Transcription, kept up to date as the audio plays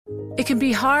It can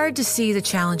be hard to see the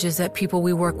challenges that people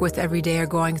we work with every day are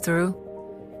going through.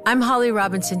 I'm Holly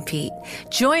Robinson Peete.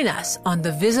 Join us on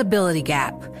The Visibility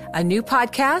Gap, a new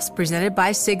podcast presented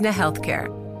by Cigna Healthcare.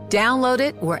 Download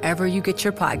it wherever you get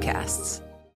your podcasts.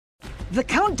 The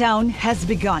countdown has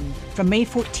begun. From May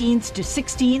 14th to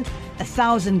 16th,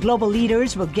 1,000 global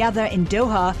leaders will gather in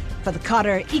Doha for the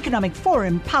Qatar Economic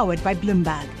Forum powered by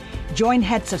Bloomberg. Join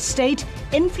heads of state,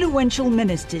 influential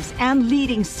ministers, and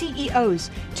leading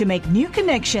CEOs to make new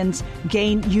connections,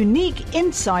 gain unique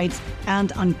insights,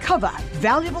 and uncover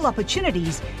valuable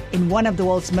opportunities in one of the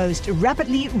world's most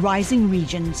rapidly rising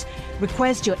regions.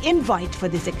 Request your invite for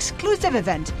this exclusive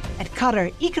event at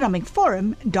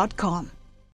QatarEconomicForum.com.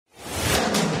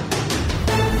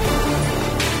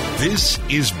 This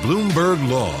is Bloomberg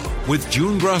Law with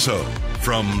June Grasso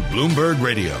from Bloomberg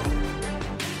Radio.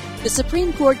 The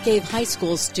Supreme Court gave high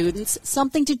school students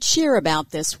something to cheer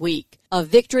about this week, a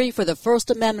victory for the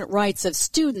First Amendment rights of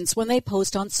students when they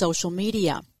post on social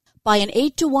media. By an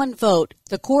 8-1 vote,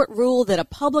 the court ruled that a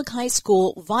public high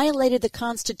school violated the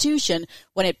Constitution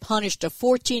when it punished a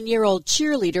 14-year-old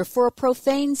cheerleader for a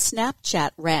profane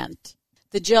Snapchat rant.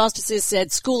 The justices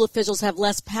said school officials have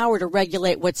less power to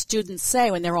regulate what students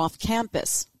say when they're off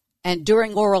campus. And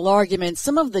during oral arguments,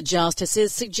 some of the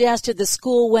justices suggested the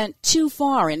school went too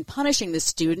far in punishing the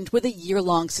student with a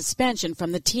year-long suspension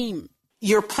from the team.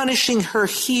 You're punishing her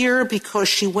here because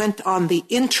she went on the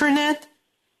internet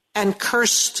and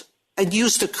cursed and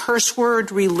used a curse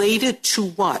word related to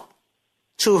what?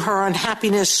 To her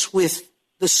unhappiness with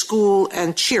the school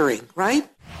and cheering, right?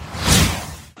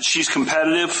 She's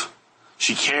competitive.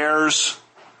 She cares.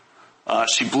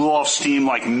 She blew off steam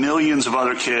like millions of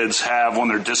other kids have when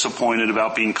they're disappointed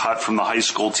about being cut from the high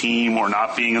school team or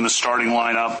not being in the starting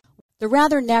lineup. The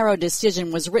rather narrow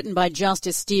decision was written by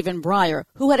Justice Stephen Breyer,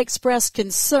 who had expressed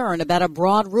concern about a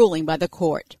broad ruling by the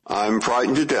court. I'm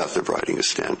frightened to death of writing a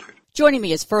standard. Joining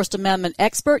me is First Amendment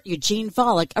expert Eugene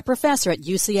Volokh, a professor at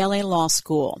UCLA Law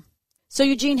School. So,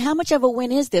 Eugene, how much of a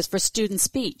win is this for student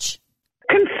speech?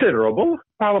 Considerable.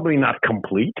 Probably not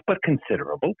complete, but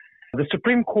considerable. The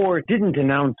Supreme Court didn't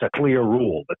announce a clear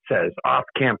rule that says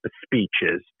off-campus speech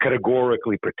is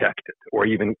categorically protected, or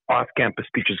even off-campus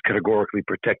speech is categorically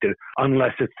protected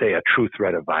unless it's, say, a true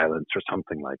threat of violence or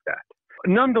something like that.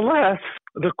 Nonetheless,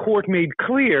 the court made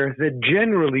clear that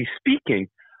generally speaking,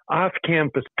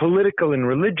 off-campus political and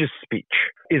religious speech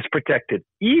is protected,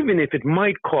 even if it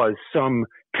might cause some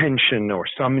tension or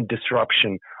some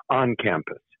disruption on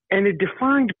campus. And it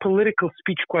defined political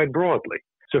speech quite broadly.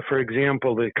 So, for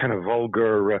example, the kind of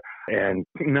vulgar and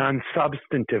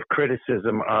non-substantive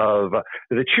criticism of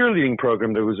the cheerleading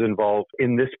program that was involved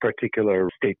in this particular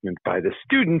statement by the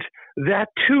student, that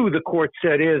too, the court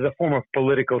said, is a form of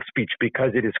political speech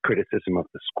because it is criticism of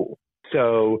the school.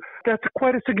 So that's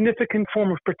quite a significant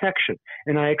form of protection.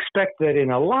 And I expect that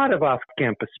in a lot of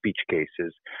off-campus speech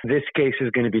cases, this case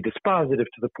is going to be dispositive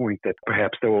to the point that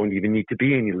perhaps there won't even need to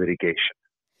be any litigation.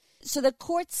 So the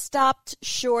court stopped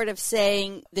short of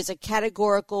saying there's a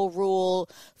categorical rule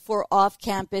for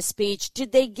off-campus speech.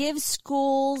 Did they give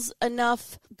schools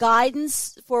enough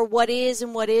guidance for what is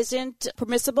and what isn't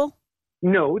permissible?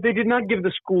 No, they did not give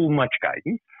the school much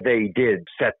guidance. They did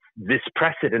set this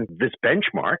precedent, this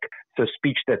benchmark. So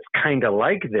speech that's kind of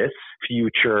like this,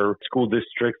 future school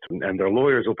districts and their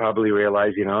lawyers will probably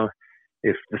realize,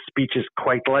 if the speech is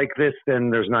quite like this, then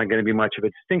there's not going to be much of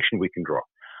a distinction we can draw.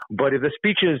 But if the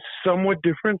speech is somewhat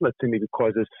different, let's say maybe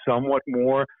causes somewhat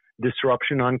more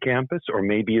disruption on campus, or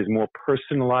maybe is more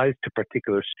personalized to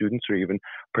particular students or even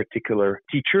particular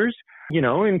teachers,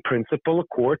 in principle, a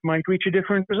court might reach a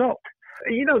different result.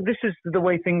 This is the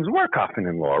way things work often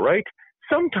in law, right?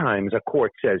 Sometimes a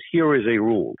court says, here is a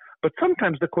rule. But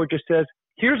sometimes the court just says,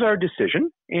 here's our decision,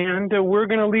 and we're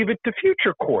going to leave it to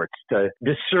future courts to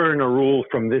discern a rule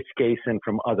from this case and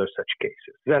from other such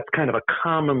cases. That's kind of a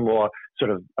common law sort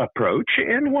of approach,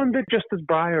 and one that Justice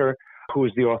Breyer, who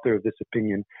is the author of this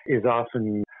opinion, is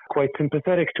often quite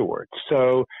sympathetic towards.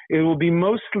 So it will be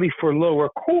mostly for lower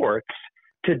courts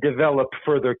to develop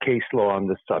further case law on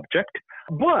the subject.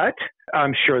 But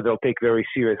I'm sure they'll take very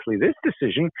seriously this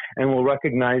decision and will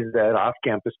recognize that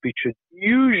off-campus speech should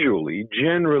usually,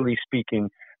 generally speaking,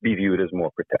 be viewed as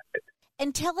more protected.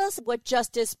 And tell us what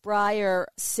Justice Breyer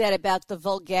said about the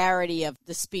vulgarity of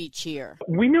the speech here.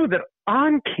 We know that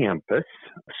on campus,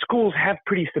 schools have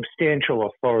pretty substantial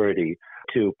authority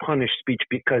to punish speech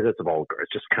because it's vulgar.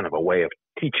 It's just kind of a way of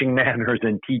teaching manners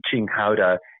and teaching how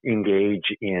to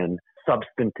engage in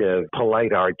substantive,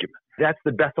 polite arguments. That's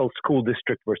the Bethel School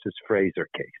District versus Fraser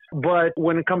case. But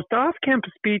when it comes to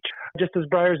off-campus speech, Justice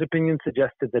Breyer's opinion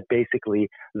suggested that basically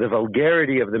the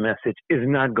vulgarity of the message is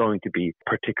not going to be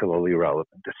particularly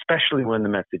relevant, especially when the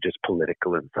message is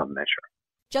political in some measure.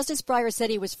 Justice Breyer said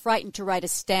he was frightened to write a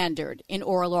standard in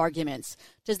oral arguments.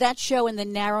 Does that show in the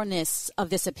narrowness of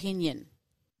this opinion?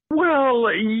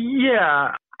 Well,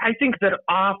 yeah. I think that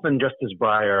often Justice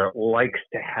Breyer likes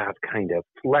to have kind of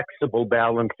flexible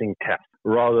balancing tests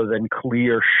rather than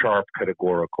clear, sharp,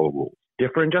 categorical rules.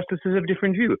 Different justices have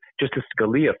different views. Justice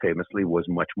Scalia famously was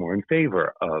much more in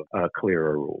favor of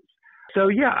clearer rules. So,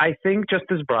 yeah, I think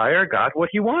Justice Breyer got what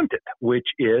he wanted, which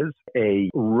is a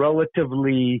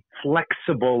relatively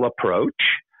flexible approach,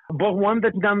 but one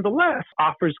that nonetheless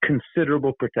offers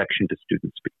considerable protection to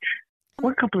student speech.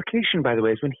 One complication, by the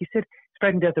way, is when he said he's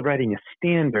frightened to death of writing a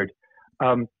standard,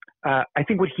 I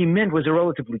think what he meant was a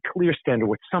relatively clear standard,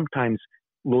 which sometimes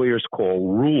lawyers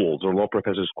call rules or law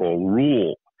professors call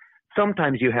rule.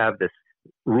 Sometimes you have this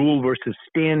rule versus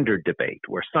standard debate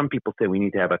where some people say we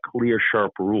need to have a clear,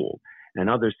 sharp rule, and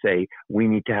others say we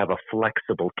need to have a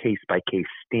flexible case-by-case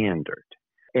standard.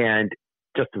 And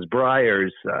Justice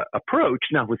Breyer's approach,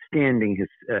 notwithstanding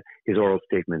his oral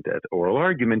statement at oral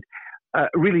argument,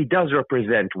 really does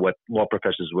represent what law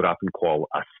professors would often call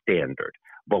a standard,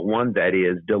 but one that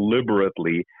is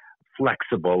deliberately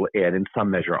flexible and in some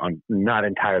measure not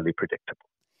entirely predictable.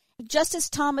 Justice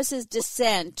Thomas's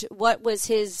dissent, what was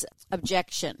his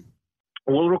objection?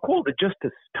 Well, recall that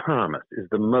Justice Thomas is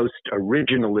the most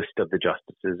originalist of the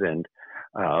justices, and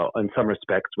in some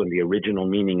respects, when the original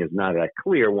meaning is not that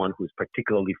clear, one who's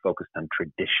particularly focused on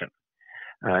tradition.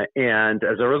 And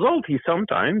as a result, he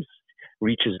sometimes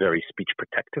reaches very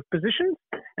speech-protective positions,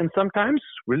 and sometimes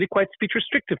really quite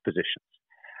speech-restrictive positions.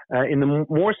 In the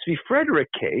Morse v.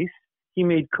 Frederick case, he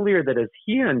made clear that as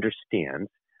he understands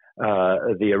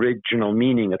the original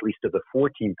meaning, at least of the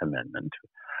 14th Amendment,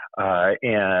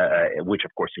 which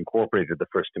of course incorporated the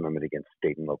First Amendment against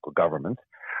state and local governments,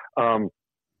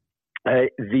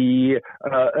 the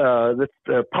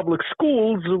public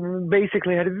schools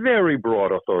basically had very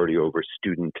broad authority over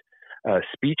student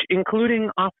speech, including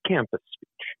off-campus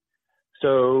speech.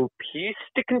 So he's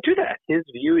sticking to that. His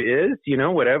view is,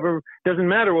 whatever, doesn't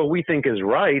matter what we think is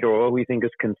right or what we think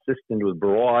is consistent with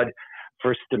broad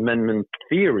First Amendment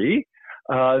theory.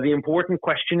 The important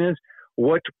question is,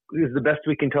 what is the best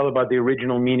we can tell about the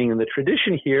original meaning and the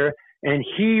tradition here? And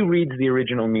he reads the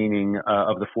original meaning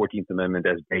of the 14th Amendment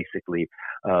as basically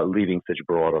leaving such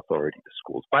broad authority to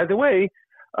schools. By the way,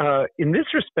 in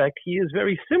this respect, he is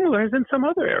very similar, as in some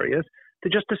other areas, to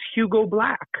Justice Hugo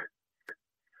Black,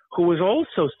 who was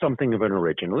also something of an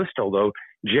originalist, although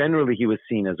generally he was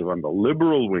seen as on the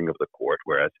liberal wing of the court,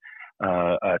 whereas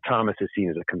Thomas is seen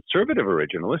as a conservative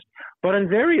originalist. But on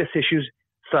various issues,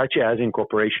 such as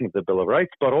incorporation of the Bill of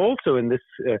Rights, but also in this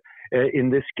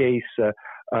case, K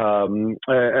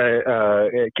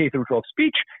through 12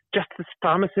 speech, Justice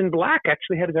Thomas and Black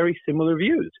actually had very similar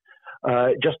views.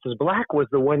 Justice Black was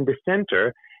the one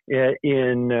dissenter I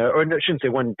shouldn't say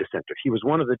one dissenter. He was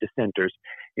one of the dissenters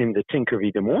in the Tinker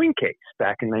v. Des Moines case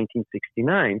back in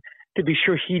 1969. To be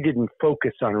sure, he didn't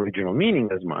focus on original meaning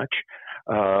as much,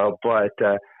 but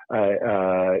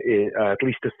at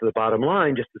least as to the bottom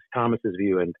line, Justice Thomas's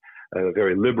view and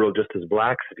very liberal Justice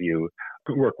Black's view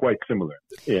were quite similar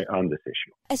on this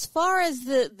issue. As far as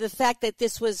the fact that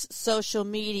this was social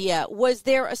media, was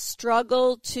there a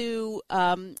struggle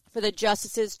for the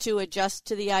justices to adjust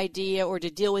to the idea or to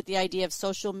deal with the idea of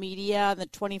social media and the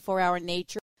 24-hour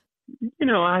nature?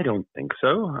 I don't think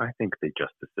so. I think the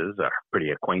justices are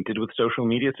pretty acquainted with social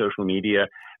media. Social media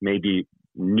may be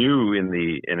new in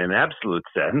an absolute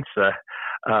sense,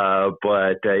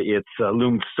 but it's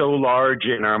loomed so large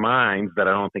in our minds that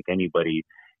I don't think anybody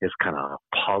is kind of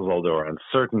puzzled or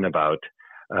uncertain about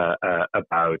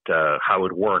how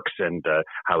it works and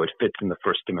how it fits in the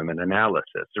First Amendment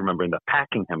analysis. Remember, in the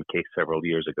Packingham case several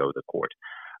years ago, the court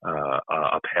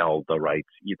upheld the rights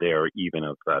there even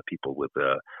of people with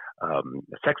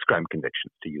sex crime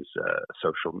convictions to use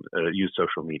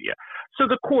social media. So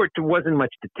the court wasn't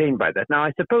much detained by that. Now,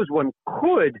 I suppose one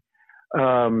could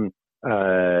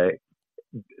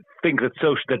think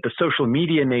that the social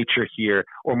media nature here,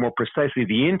 or more precisely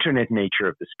the internet nature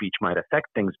of the speech, might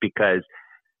affect things because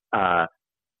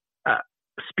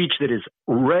speech that is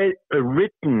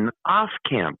written off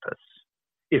campus,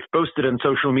 if posted on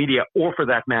social media, or for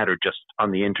that matter, just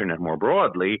on the internet more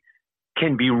broadly,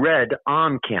 can be read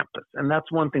on campus. And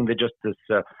that's one thing that Justice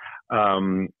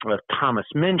Thomas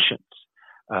mentions.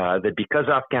 that because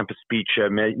off-campus speech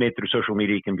made through social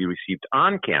media can be received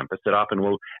on campus, it often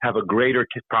will have a greater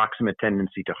proximate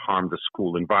tendency to harm the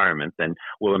school environment than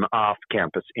will an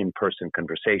off-campus in-person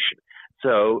conversation.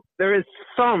 So there is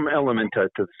some element to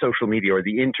the social media or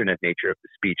the internet nature of the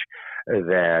speech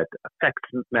that affects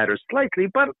matters slightly,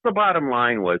 but the bottom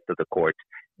line was that the court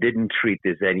didn't treat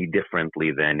this any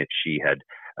differently than if she had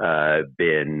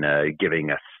been giving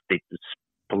a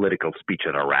political speech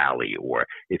at a rally, or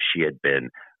if she had been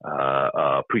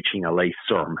preaching a lay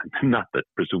sermon. Not that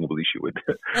presumably she would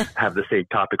have the same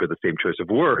topic or the same choice of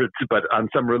words, but on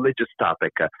some religious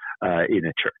topic in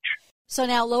a church. So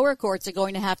now lower courts are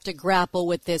going to have to grapple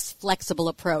with this flexible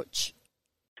approach.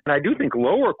 And I do think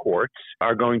lower courts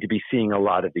are going to be seeing a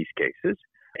lot of these cases.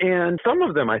 And some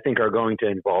of them, I think, are going to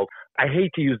involve, I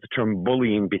hate to use the term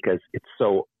bullying because it's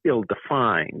so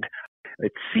ill-defined.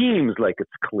 It seems like it's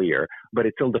clear, but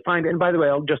it's ill-defined. And by the way,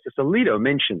 Justice Alito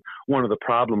mentioned one of the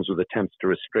problems with attempts to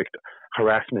restrict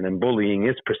harassment and bullying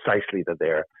is precisely that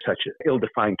they're such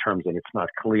ill-defined terms and it's not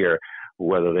clear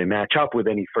whether they match up with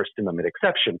any First Amendment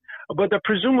exception. But there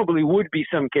presumably would be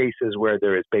some cases where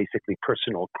there is basically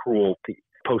personal cruelty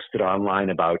posted online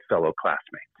about fellow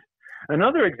classmates.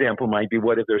 Another example might be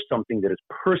what if there's something that is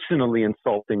personally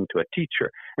insulting to a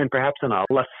teacher, and perhaps on a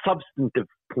less substantive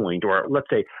point, or let's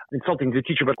say insulting to the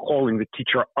teacher but calling the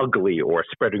teacher ugly or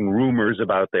spreading rumors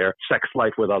about their sex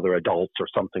life with other adults or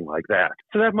something like that.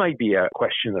 So that might be a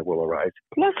question that will arise.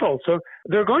 Plus also,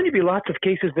 there are going to be lots of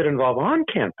cases that involve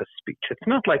on-campus speech. It's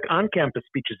not like on-campus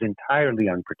speech is entirely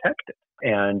unprotected.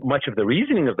 And much of the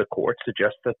reasoning of the court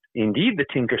suggests that indeed the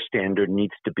Tinker standard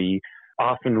needs to be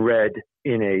often read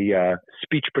in a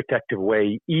speech protective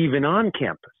way, even on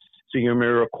campus. So you may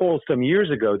recall some years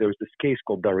ago, there was this case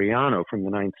called Dariano from the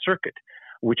Ninth Circuit,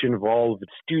 which involved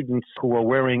students who were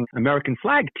wearing American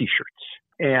flag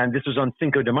T-shirts. And this was on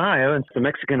Cinco de Mayo, and the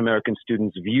Mexican-American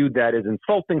students viewed that as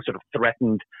insulting, sort of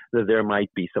threatened that there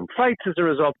might be some fights as a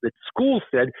result. The school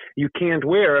said, you can't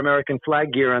wear American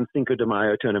flag gear on Cinco de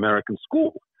Mayo to an American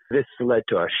school. This led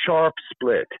to a sharp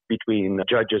split between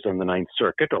judges on the Ninth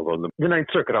Circuit, although the Ninth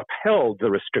Circuit upheld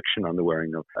the restriction on the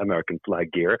wearing of American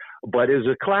flag gear, but is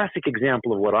a classic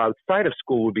example of what outside of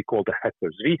school would be called a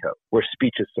heckler's veto, where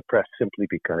speech is suppressed simply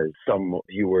because some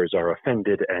viewers are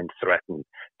offended and threatened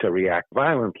to react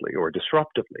violently or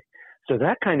disruptively. So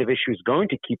that kind of issue is going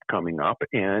to keep coming up,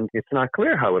 and it's not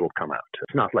clear how it'll come out.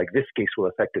 It's not like this case will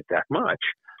affect it that much,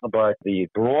 but the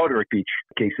broader speech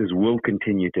cases will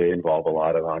continue to involve a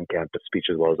lot of on-campus speech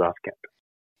as well as off-campus.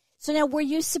 So now, were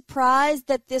you surprised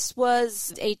that this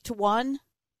was 8-1?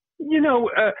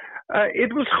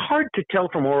 It was hard to tell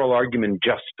from oral argument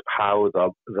just how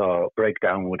the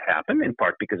breakdown would happen, in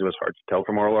part because it was hard to tell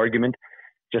from oral argument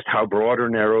just how broad or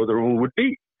narrow the rule would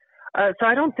be. So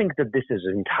I don't think that this is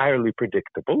entirely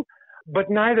predictable, but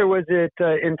neither was it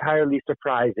entirely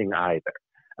surprising either.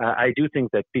 I do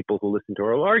think that people who listened to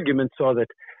oral arguments saw that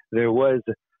there was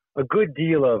a good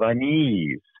deal of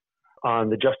unease on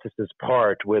the justice's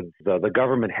part with the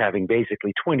government having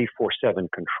basically 24/7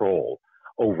 control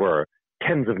over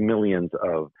tens of millions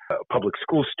of public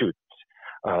school students.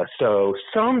 So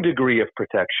some degree of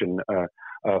protection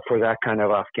for that kind of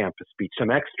off-campus speech,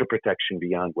 some extra protection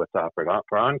beyond what's offered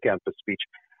for on-campus speech,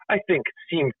 I think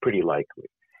seemed pretty likely.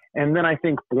 And then I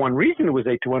think one reason it was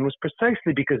 8-1 was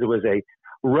precisely because it was a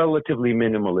relatively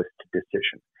minimalist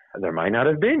decision. There might not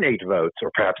have been 8 votes,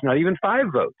 or perhaps not even 5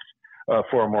 votes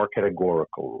for a more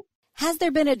categorical rule. Has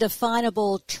there been a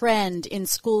definable trend in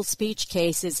school speech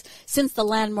cases since the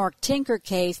landmark Tinker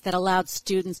case that allowed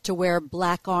students to wear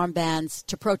black armbands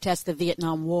to protest the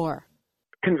Vietnam War?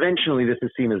 Conventionally, this is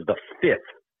seen as the 5th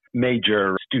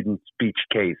major student speech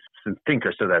case since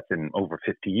Tinker, so that's in over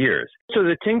 50 years. So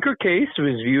the Tinker case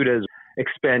was viewed as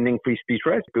expanding free speech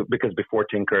rights because before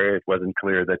Tinker, it wasn't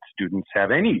clear that students have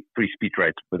any free speech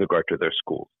rights with regard to their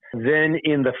schools. Then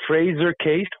in the Fraser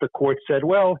case, the court said,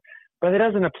 well, but it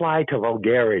doesn't apply to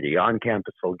vulgarity,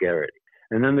 on-campus vulgarity.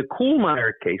 And then the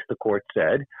Kuhlmeyer case, the court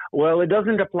said, well, it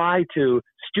doesn't apply to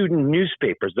student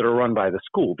newspapers that are run by the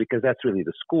school because that's really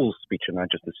the school's speech and not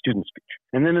just the student's speech.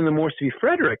 And then in the Morse v.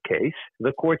 Frederick case,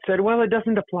 the court said, well, it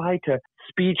doesn't apply to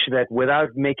speech that without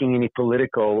making any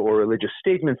political or religious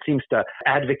statement seems to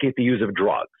advocate the use of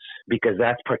drugs because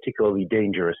that's particularly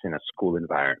dangerous in a school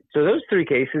environment. So those 3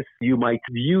 cases, you might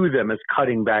view them as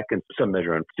cutting back in some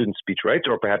measure on student speech rights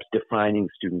or perhaps defining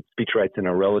student speech rights in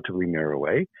a relatively narrow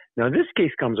way. Now, this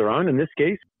case comes around, and this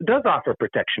case does offer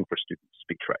protection for student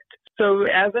speech rights. So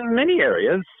as in many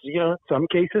areas, some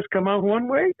cases come out one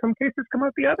way, some cases come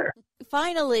out the other.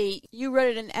 Finally, you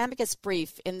wrote an amicus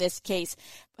brief in this case.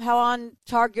 How on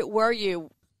target were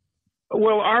you?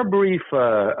 Well, our brief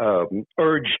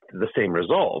urged the same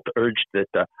result, urged that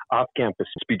off-campus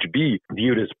speech be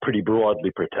viewed as pretty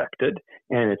broadly protected,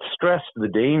 and it stressed the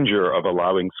danger of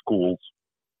allowing schools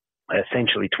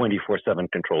essentially 24/7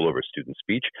 control over student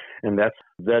speech, and that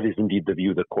is indeed the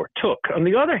view the court took. On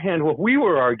the other hand, what we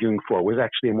were arguing for was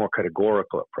actually a more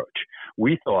categorical approach.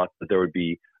 We thought that there would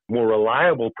be more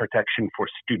reliable protection for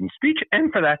student speech,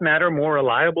 and for that matter, more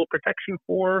reliable protection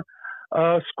for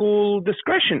school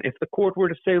discretion. If the court were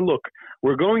to say, look,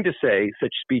 we're going to say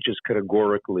such speech is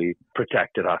categorically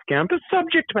protected off campus,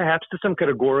 subject perhaps to some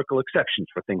categorical exceptions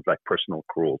for things like personal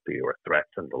cruelty or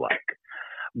threats and the like.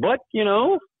 But, we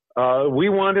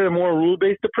wanted a more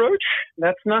rule-based approach.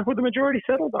 That's not what the majority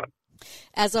settled on.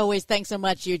 As always, thanks so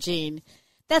much, Eugene.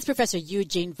 That's Professor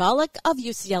Eugene Volokh of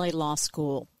UCLA Law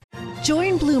School.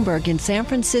 Join Bloomberg in San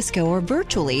Francisco or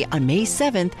virtually on May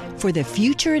 7th for The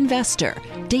Future Investor,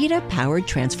 Data-Powered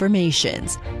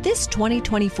Transformations. This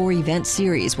 2024 event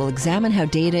series will examine how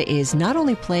data is not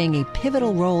only playing a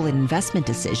pivotal role in investment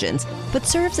decisions, but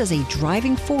serves as a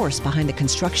driving force behind the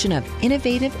construction of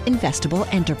innovative, investable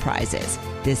enterprises.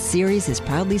 This series is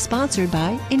proudly sponsored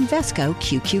by Invesco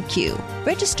QQQ.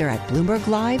 Register at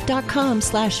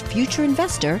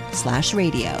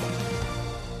BloombergLive.com/futureinvestor/radio.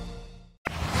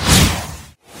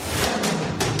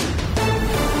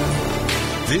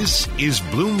 This is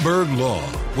Bloomberg Law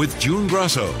with June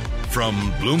Grasso from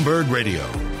Bloomberg Radio.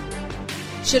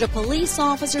 Should a police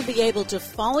officer be able to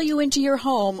follow you into your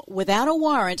home without a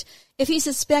warrant if he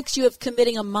suspects you of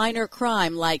committing a minor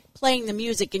crime like playing the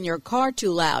music in your car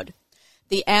too loud?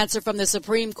 The answer from the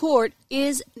Supreme Court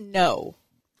is no.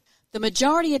 The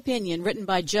majority opinion written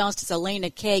by Justice Elena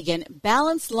Kagan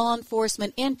balanced law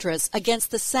enforcement interests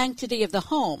against the sanctity of the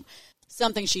home,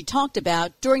 something she talked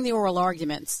about during the oral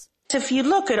arguments. If you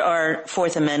look at our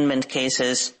Fourth Amendment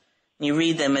cases, you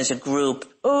read them as a group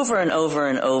over and over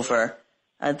and over,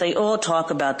 they all talk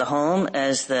about the home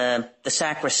as the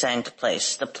sacrosanct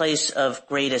place, the place of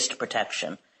greatest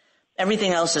protection.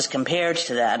 Everything else is compared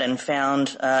to that and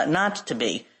found not to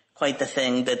be quite the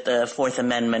thing that the Fourth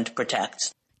Amendment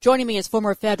protects. Joining me is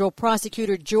former federal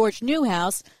prosecutor George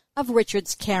Newhouse of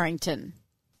Richards Carrington.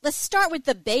 Let's start with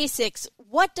the basics.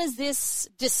 What does this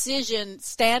decision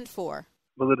stand for?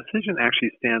 Well, the decision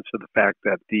actually stands for the fact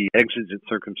that the exigent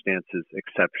circumstances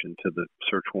exception to the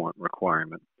search warrant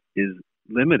requirement is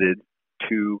limited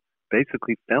to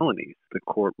basically felonies. The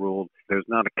court ruled there's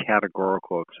not a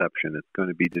categorical exception. It's going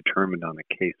to be determined on a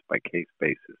case-by-case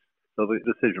basis. So the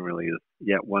decision really is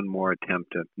yet one more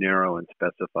attempt to narrow and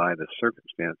specify the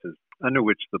circumstances under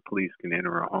which the police can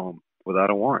enter a home without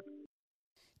a warrant.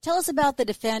 Tell us about the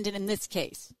defendant in this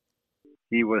case.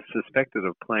 He was suspected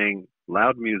of playing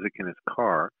loud music in his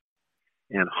car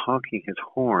and honking his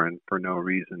horn for no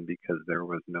reason because there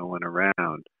was no one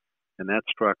around. And that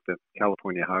struck the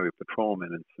California Highway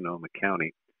Patrolman in Sonoma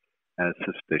County as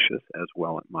suspicious, as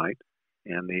well it might.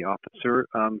 And the officer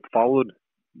followed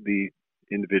the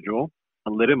individual,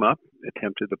 lit him up,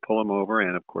 attempted to pull him over,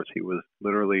 and of course he was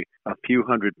literally a few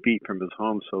hundred feet from his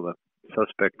home, so the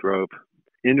suspect drove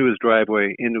into his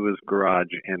driveway, into his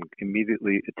garage, and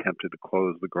immediately attempted to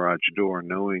close the garage door,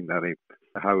 knowing that a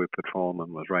highway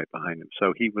patrolman was right behind him.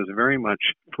 So he was very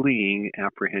much fleeing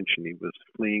apprehension. He was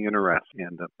fleeing an arrest,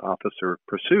 and the officer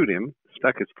pursued him,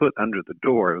 stuck his foot under the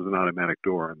door. It was an automatic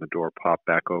door, and the door popped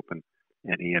back open,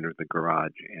 and he entered the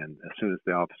garage. And as soon as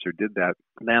the officer did that,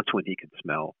 that's when he could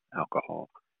smell alcohol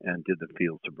and did the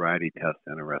field sobriety test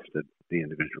and arrested the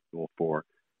individual for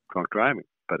drunk driving.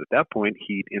 But at that point,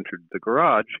 he'd entered the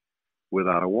garage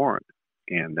without a warrant,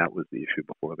 and that was the issue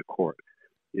before the court.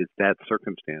 Is that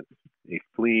circumstance, a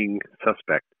fleeing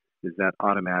suspect, is that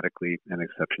automatically an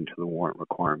exception to the warrant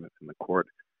requirement? And the court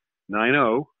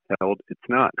 9-0 held it's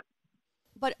not.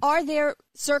 But are there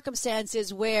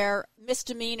circumstances where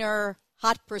misdemeanor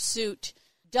hot pursuit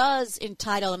does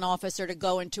entitle an officer to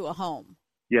go into a home?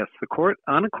 Yes, the court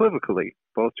unequivocally,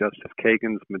 both Justice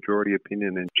Kagan's majority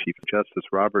opinion and Chief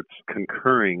Justice Roberts'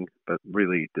 concurring but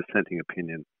really dissenting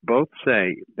opinion, both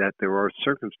say that there are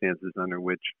circumstances under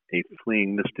which a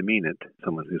fleeing misdemeanant,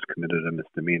 someone who's committed a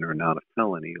misdemeanor, not a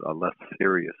felony, a less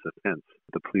serious offense,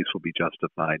 the police will be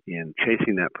justified in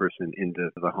chasing that person into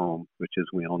the home, which,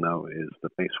 as we all know, is the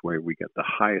place where we get the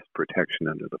highest protection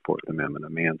under the Fourth Amendment. A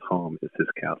man's home is his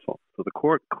castle. So the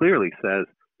court clearly says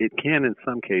it can, in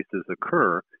some cases,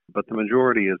 occur, but the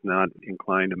majority is not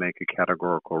inclined to make a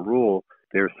categorical rule.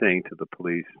 They're saying to the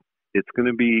police, it's going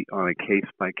to be on a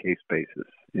case-by-case basis,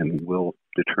 and we'll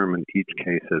determine each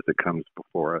case as it comes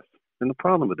before us. And the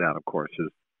problem with that, of course,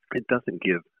 is it doesn't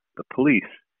give the police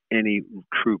any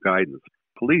true guidance.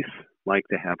 Police like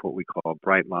to have what we call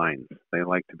bright lines. They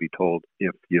like to be told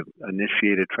if you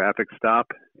initiate a traffic stop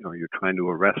or you're trying to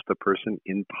arrest a person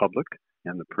in public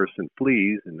and the person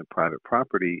flees in the private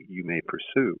property, you may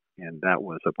pursue. And that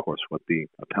was, of course, what the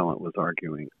appellant was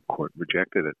arguing. The court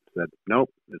rejected it, said, nope,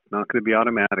 it's not going to be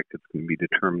automatic. It's going to be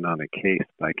determined on a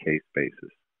case-by-case basis.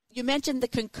 You mentioned the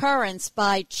concurrence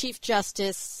by Chief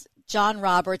Justice John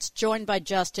Roberts, joined by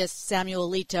Justice Samuel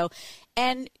Alito,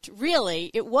 and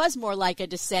really, it was more like a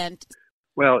dissent.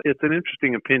 Well, it's an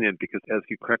interesting opinion because, as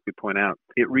you correctly point out,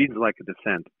 it reads like a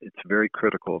dissent. It's very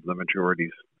critical of the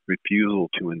majority's refusal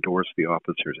to endorse the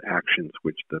officer's actions,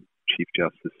 which the Chief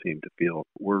Justice seemed to feel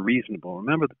were reasonable.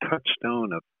 Remember, the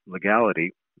touchstone of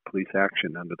legality, police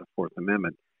action under the Fourth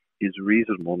Amendment, is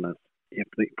reasonableness. If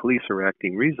the police are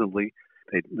acting reasonably,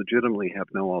 they legitimately have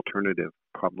no alternative,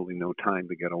 probably no time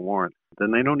to get a warrant,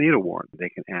 then they don't need a warrant. They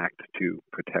can act to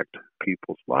protect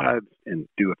people's lives and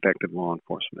do effective law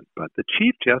enforcement. But the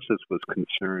Chief Justice was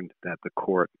concerned that the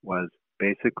court was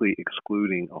basically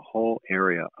excluding a whole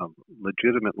area of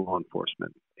legitimate law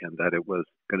enforcement and that it was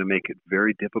going to make it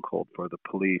very difficult for the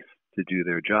police to do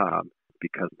their job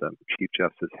because the Chief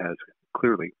Justice has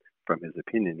clearly, from his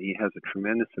opinion, he has a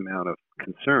tremendous amount of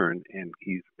concern, and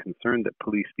he's concerned that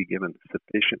police be given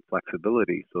sufficient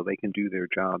flexibility so they can do their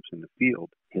jobs in the field.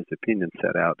 His opinion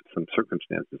set out some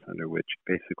circumstances under which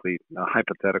basically a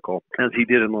hypothetical, as he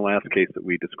did in the last case that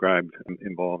we described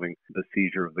involving the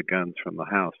seizure of the guns from the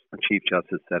house. The Chief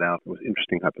Justice set out, it was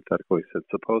interesting hypothetical. He said,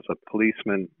 suppose a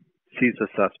policeman sees a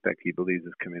suspect he believes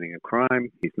is committing a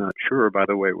crime. He's not sure, by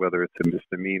the way, whether it's a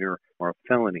misdemeanor or a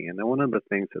felony. And then one of the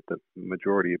things that the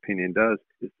majority opinion does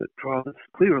is to draw this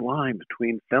clear line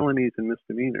between felonies and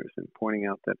misdemeanors and pointing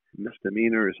out that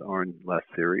misdemeanors are less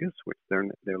serious, which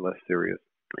they're less serious,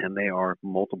 and they are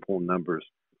multiple numbers.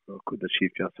 The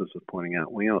Chief Justice was pointing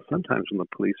out, well, sometimes when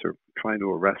the police are trying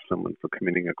to arrest someone for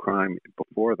committing a crime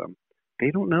before them,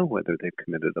 they don't know whether they've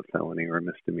committed a felony or a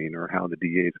misdemeanor or how the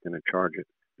DA is going to charge it.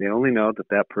 They only know that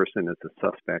that person is a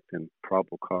suspect and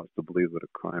probable cause to believe that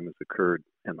a crime has occurred.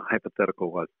 And the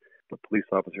hypothetical was the police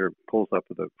officer pulls up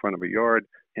to the front of a yard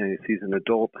and he sees an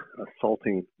adult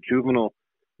assaulting juvenile.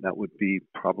 That would be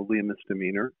probably a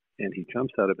misdemeanor. And he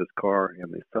jumps out of his car,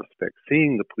 and the suspect,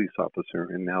 seeing the police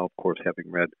officer, and now, of course,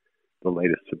 having read the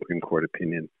latest Supreme Court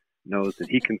opinion, knows that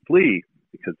he can flee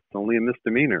because it's only a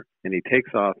misdemeanor. And he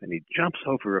takes off and he jumps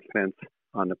over a fence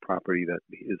on the property that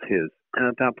is his. And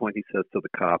at that point, he says to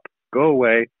the cop, go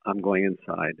away, I'm going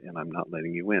inside, and I'm not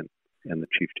letting you in. And the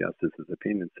Chief Justice's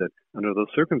opinion said, under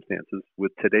those circumstances,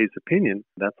 with today's opinion,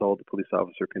 that's all the police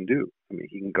officer can do. I mean,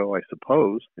 he can go, I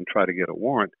suppose, and try to get a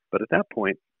warrant, but at that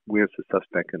point, where's the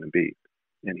suspect going to be?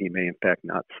 And he may, in fact,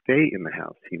 not stay in the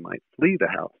house. He might flee the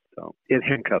house. So it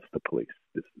handcuffs the police,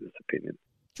 this opinion.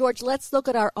 George, let's look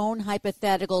at our own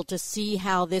hypothetical to see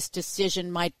how this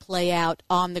decision might play out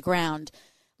on the ground.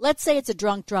 Let's say it's a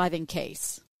drunk driving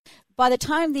case. By the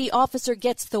time the officer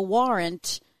gets the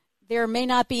warrant, there may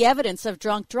not be evidence of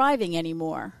drunk driving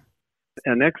anymore.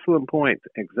 An excellent point.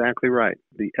 Exactly right.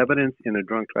 The evidence in a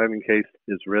drunk driving case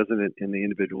is resident in the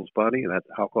individual's body. That's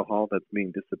alcohol that's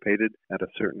being dissipated at a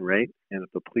certain rate. And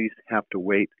if the police have to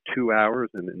wait 2 hours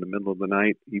and in the middle of the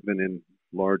night, even in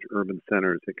large urban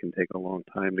centers, it can take a long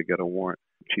time to get a warrant.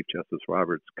 Chief Justice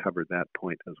Roberts covered that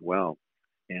point as well.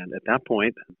 And at that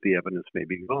point, the evidence may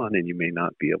be gone and you may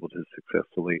not be able to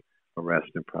successfully arrest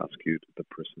and prosecute the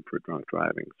person for drunk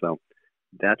driving. So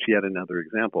that's yet another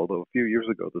example, although a few years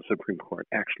ago, the Supreme Court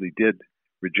actually did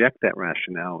reject that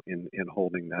rationale in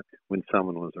holding that when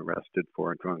someone was arrested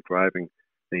for drunk driving,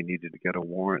 they needed to get a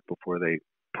warrant before they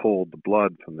pulled the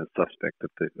blood from the suspect if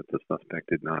the suspect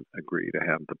did not agree to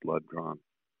have the blood drawn.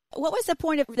 What was the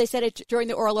point of, they said it during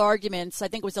the oral arguments, I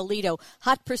think it was Alito,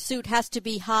 hot pursuit has to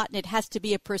be hot and it has to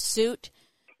be a pursuit?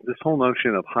 This whole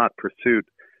notion of hot pursuit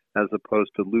as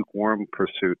opposed to lukewarm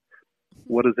pursuit,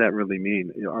 what does that really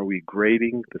mean? Are we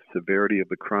grading the severity of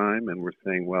the crime and we're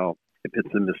saying, well, if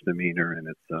it's a misdemeanor and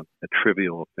it's a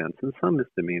trivial offense, and some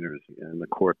misdemeanors, and the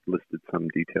court listed some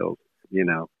details,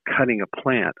 cutting a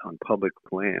plant on public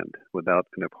land without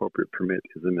an appropriate permit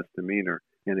is a misdemeanor.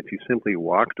 And if you simply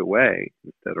walked away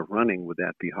instead of running, would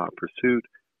that be hot pursuit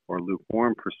or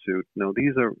lukewarm pursuit? No,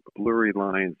 these are blurry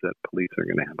lines that police are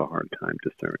going to have a hard time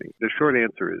discerning. The short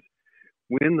answer is,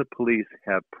 when the police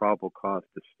have probable cause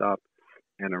to stop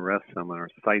and arrest someone or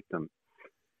cite them,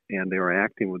 and they are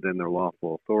acting within their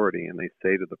lawful authority, and they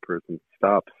say to the person,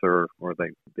 stop, sir, or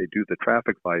they do the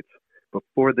traffic lights,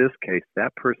 before this case,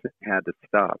 that person had to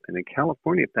stop. And in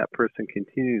California, if that person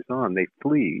continues on, they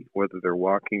flee, whether they're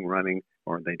walking, running,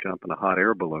 or they jump in a hot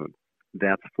air balloon.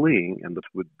 that's fleeing, and this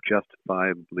would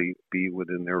justifiably be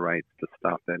within their rights to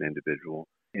stop that individual.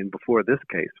 And before this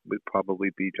case, would probably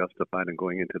be justified in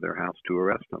going into their house to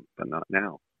arrest them, but not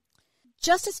now.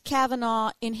 Justice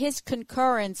Kavanaugh, in his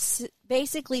concurrence,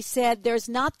 basically said there's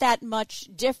not that much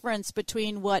difference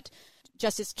between what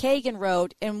Justice Kagan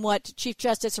wrote and what Chief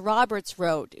Justice Roberts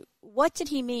wrote. What did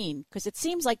he mean? Because it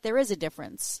seems like there is a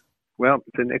difference. Well,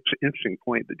 it's an interesting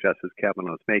point that Justice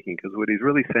Kavanaugh is making, because what he's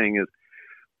really saying is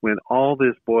when all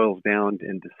this boils down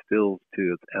and distills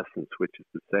to its essence, which is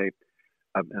to say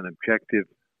an objective,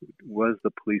 was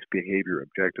the police behavior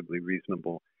objectively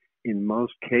reasonable? In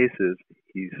most cases,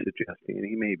 he's suggesting, and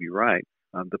he may be right,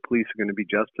 the police are going to be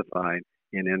justified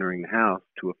in entering the house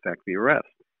to effect the arrest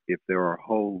if there are a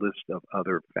whole list of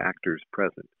other factors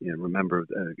present. Remember,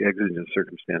 exigent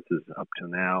circumstances up to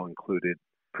now included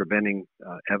preventing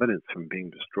evidence from being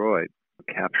destroyed,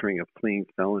 capturing a fleeing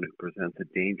felon who presents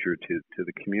a danger to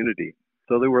the community.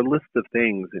 So there were lists of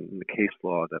things in the case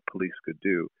law that police could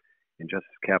do. And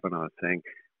Justice Kavanaugh is saying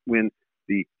when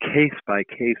the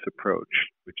case-by-case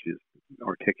approach, which is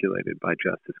articulated by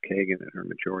Justice Kagan in her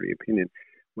majority opinion,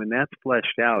 when that's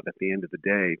fleshed out at the end of the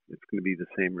day, it's going to be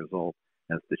the same result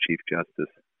as the Chief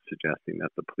Justice suggesting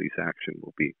that the police action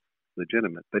will be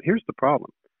legitimate. But here's the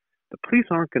problem. The police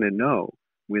aren't going to know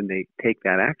when they take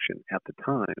that action at the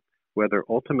time whether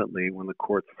ultimately, when the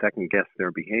courts second-guess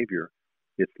their behavior,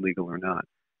 it's legal or not.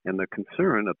 And the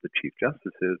concern of the Chief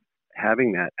Justice is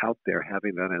having that out there,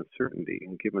 having that uncertainty,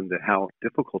 and given how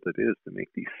difficult it is to make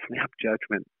these snap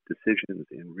judgment decisions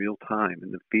in real time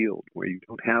in the field where you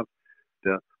don't have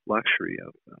the luxury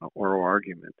of oral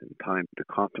argument and time to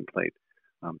contemplate,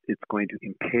 it's going to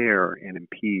impair and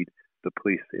impede the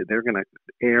police. They're going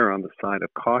to err on the side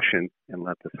of caution and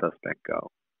let the suspect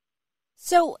go.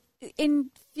 So in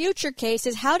future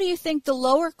cases, how do you think the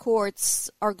lower courts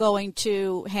are going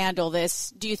to handle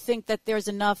this? Do you think that there's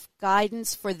enough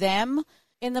guidance for them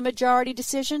in the majority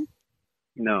decision?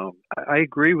 No, I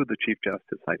agree with the Chief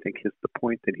Justice. I think the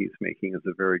point that he's making is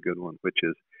a very good one, which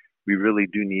is we really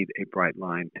do need a bright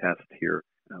line test here.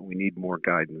 We need more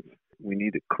guidance. We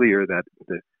need it clear that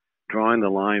drawing the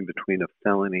line between a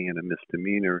felony and a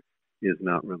misdemeanor is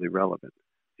not really relevant.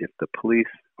 If the police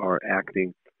are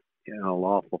acting in a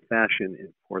lawful fashion,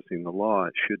 enforcing the law,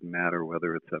 it shouldn't matter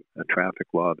whether it's a traffic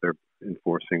law they're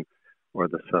enforcing or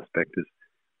the suspect is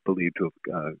believed to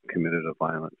have committed a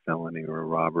violent felony or a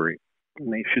robbery.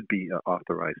 And they should be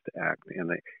authorized to act,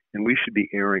 and we should be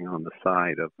erring on the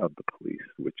side of the police,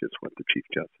 which is what the Chief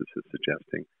Justice is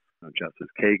suggesting. Justice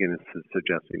Kagan is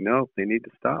suggesting, no, they need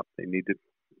to stop.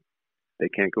 They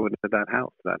can't go into that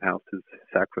house. That house is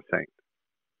sacrosanct.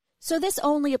 So this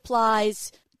only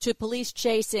applies to police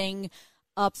chasing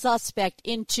a suspect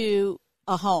into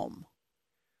a home?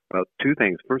 Well, two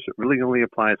things. First, it really only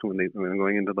applies when they're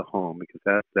going into the home, because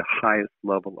that's the highest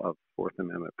level of Fourth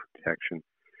Amendment protection.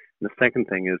 And the second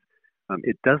thing is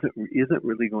it isn't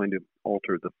really going to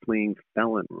alter the fleeing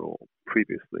felon rule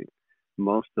previously.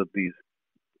 Most of these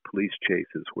police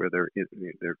chases where they're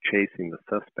chasing the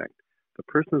suspect, the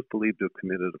person is believed to have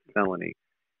committed a felony,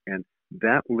 and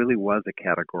that really was a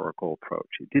categorical approach.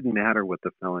 It didn't matter what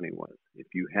the felony was. If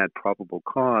you had probable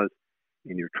cause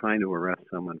and you're trying to arrest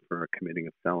someone for committing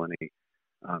a felony,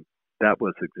 that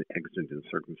was exigent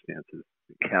circumstances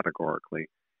categorically,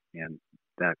 and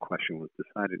that question was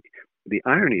decided. The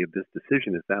irony of this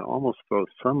decision is that almost throws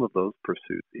some of those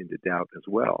pursuits into doubt as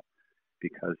well,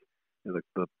 because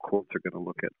the courts are going to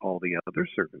look at all the other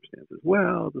circumstances.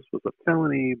 Well, this was a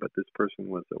felony, but this person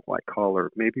was a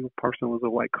white-collar, maybe a person was a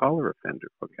white-collar offender,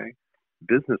 okay?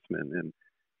 Businessman, and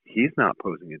he's not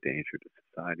posing a danger to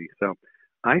society. So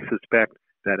I suspect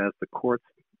that as the courts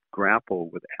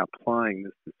grapple with applying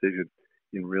this decision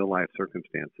in real-life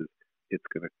circumstances, it's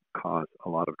going to cause a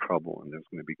lot of trouble, and there's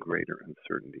going to be greater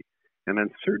uncertainty. And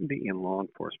uncertainty in law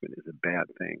enforcement is a bad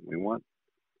thing. We want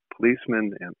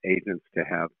policemen and agents to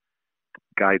have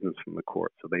guidance from the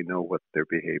court so they know what their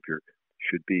behavior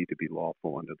should be to be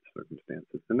lawful under the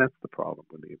circumstances. And that's the problem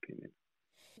with the opinion.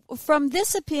 From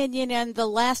this opinion and the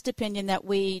last opinion that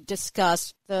we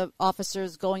discussed, the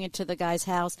officers going into the guy's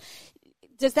house,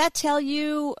 does that tell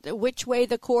you which way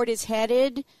the court is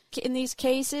headed in these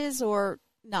cases or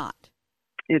not?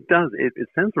 It does. It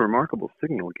sends a remarkable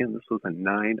signal. Again, this was a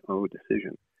 9-0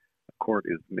 decision. The court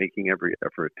is making every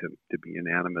effort to be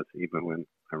unanimous, even when,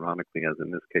 ironically, as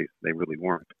in this case, they really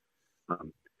weren't.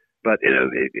 But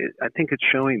I think it's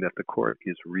showing that the court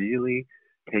is really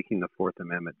taking the Fourth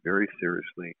Amendment very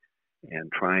seriously and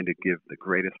trying to give the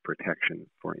greatest protection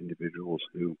for individuals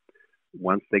who,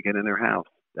 once they get in their house,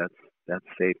 that's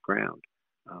safe ground.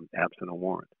 absent a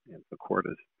warrant. And the court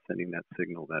is sending that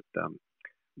signal that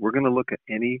we're going to look at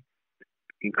any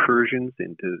incursions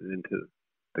into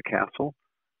the castle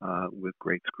with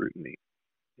great scrutiny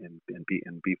and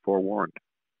be forewarned.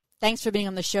 Thanks for being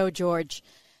on the show, George.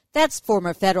 That's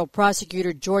former federal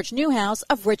prosecutor George Newhouse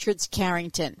of Richards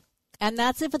Carrington. And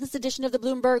that's it for this edition of the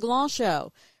Bloomberg Law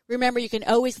Show. Remember, you can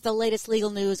always get the latest legal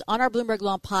news on our Bloomberg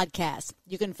Law podcast.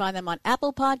 You can find them on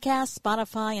Apple Podcasts,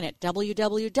 Spotify, and at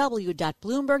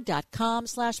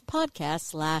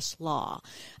www.bloomberg.com/podcast/law.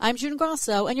 I'm June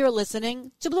Grosso, and you're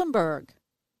listening to Bloomberg.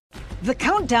 The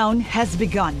countdown has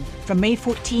begun. From May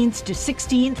 14th to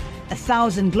 16th,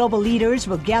 1,000 global leaders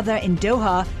will gather in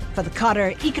Doha for the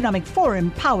Qatar Economic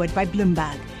Forum powered by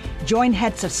Bloomberg. Join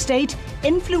heads of state,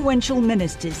 influential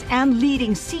ministers, and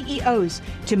leading CEOs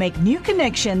to make new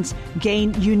connections,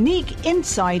 gain unique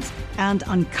insights, and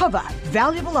uncover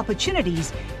valuable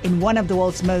opportunities in one of the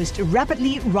world's most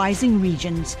rapidly rising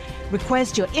regions.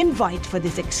 Request your invite for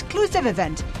this exclusive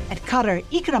event at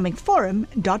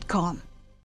QatarEconomicForum.com.